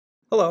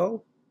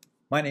Hello,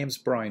 my name is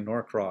Brian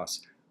Norcross.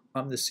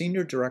 I'm the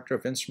Senior Director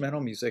of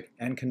Instrumental Music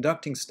and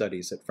Conducting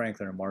Studies at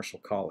Franklin and Marshall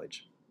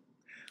College.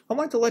 I'd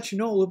like to let you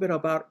know a little bit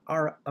about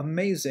our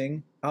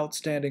amazing,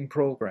 outstanding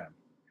program.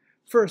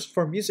 First,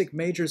 for music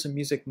majors and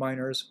music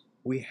minors,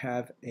 we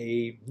have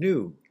a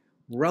new,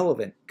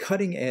 relevant,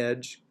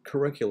 cutting-edge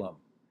curriculum,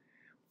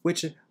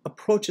 which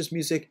approaches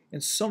music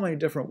in so many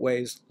different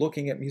ways,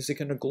 looking at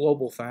music in a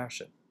global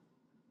fashion.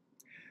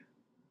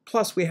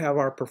 Plus, we have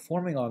our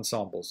performing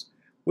ensembles,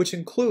 which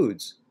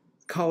includes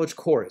college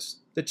chorus,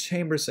 the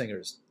chamber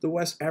singers, the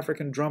West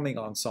African drumming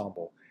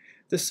ensemble,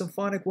 the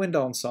symphonic wind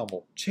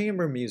ensemble,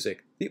 chamber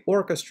music, the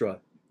orchestra,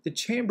 the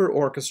chamber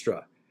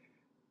orchestra.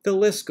 The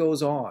list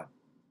goes on.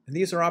 And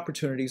these are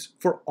opportunities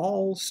for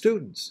all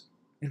students.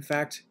 In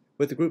fact,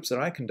 with the groups that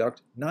I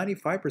conduct,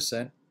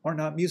 95% are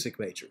not music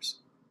majors.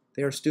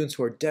 They are students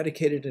who are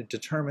dedicated and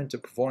determined to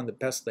perform the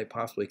best they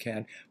possibly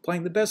can,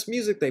 playing the best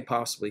music they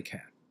possibly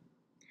can.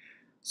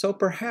 So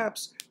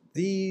perhaps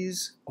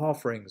these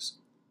offerings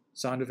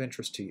sound of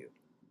interest to you.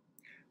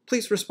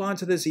 Please respond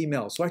to this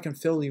email so I can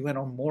fill you in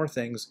on more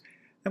things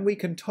and we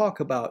can talk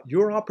about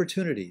your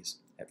opportunities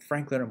at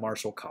Franklin and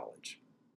Marshall College.